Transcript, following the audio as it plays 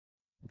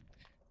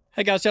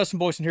Hey guys, Justin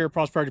Boyson here,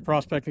 Prosperity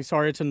Prospecting.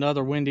 Sorry, it's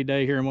another windy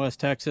day here in West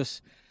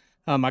Texas.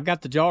 I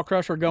got the jaw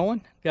crusher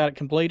going, got it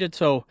completed,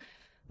 so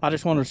I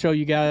just wanted to show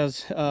you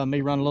guys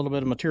me run a little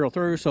bit of material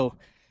through. So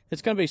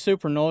it's going to be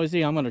super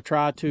noisy. I'm going to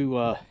try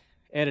to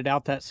edit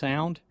out that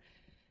sound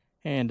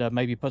and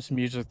maybe put some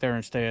music there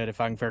instead if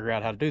I can figure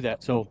out how to do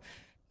that. So I'm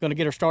going to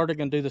get her started,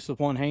 going to do this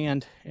with one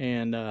hand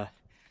and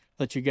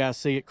let you guys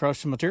see it crush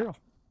some material.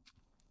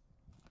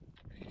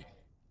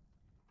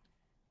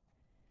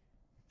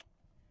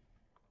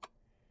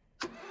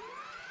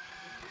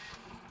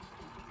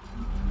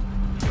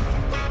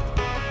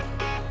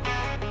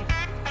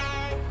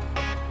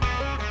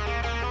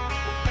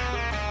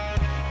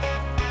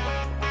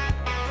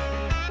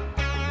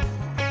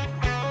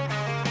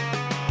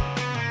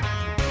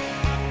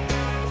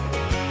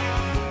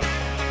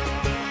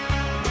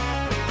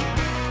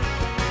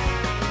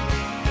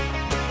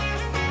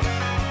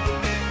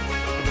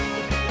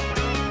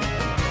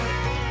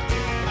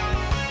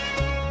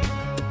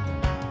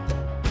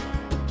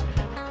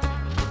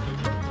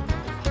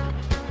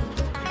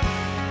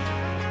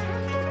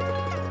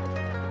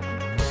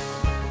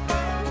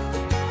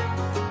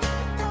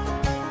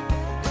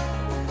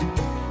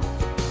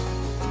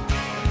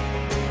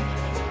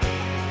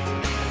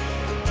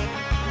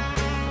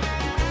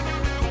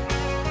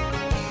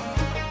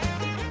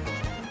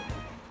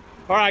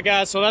 All right,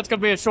 guys, so that's going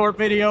to be a short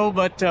video,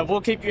 but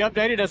we'll keep you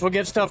updated as we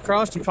get stuff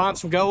crushed and find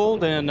some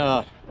gold.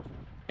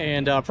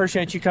 And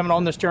appreciate you coming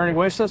on this journey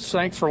with us.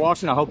 Thanks for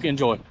watching. I hope you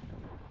enjoy.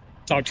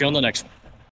 Talk to you on the next one.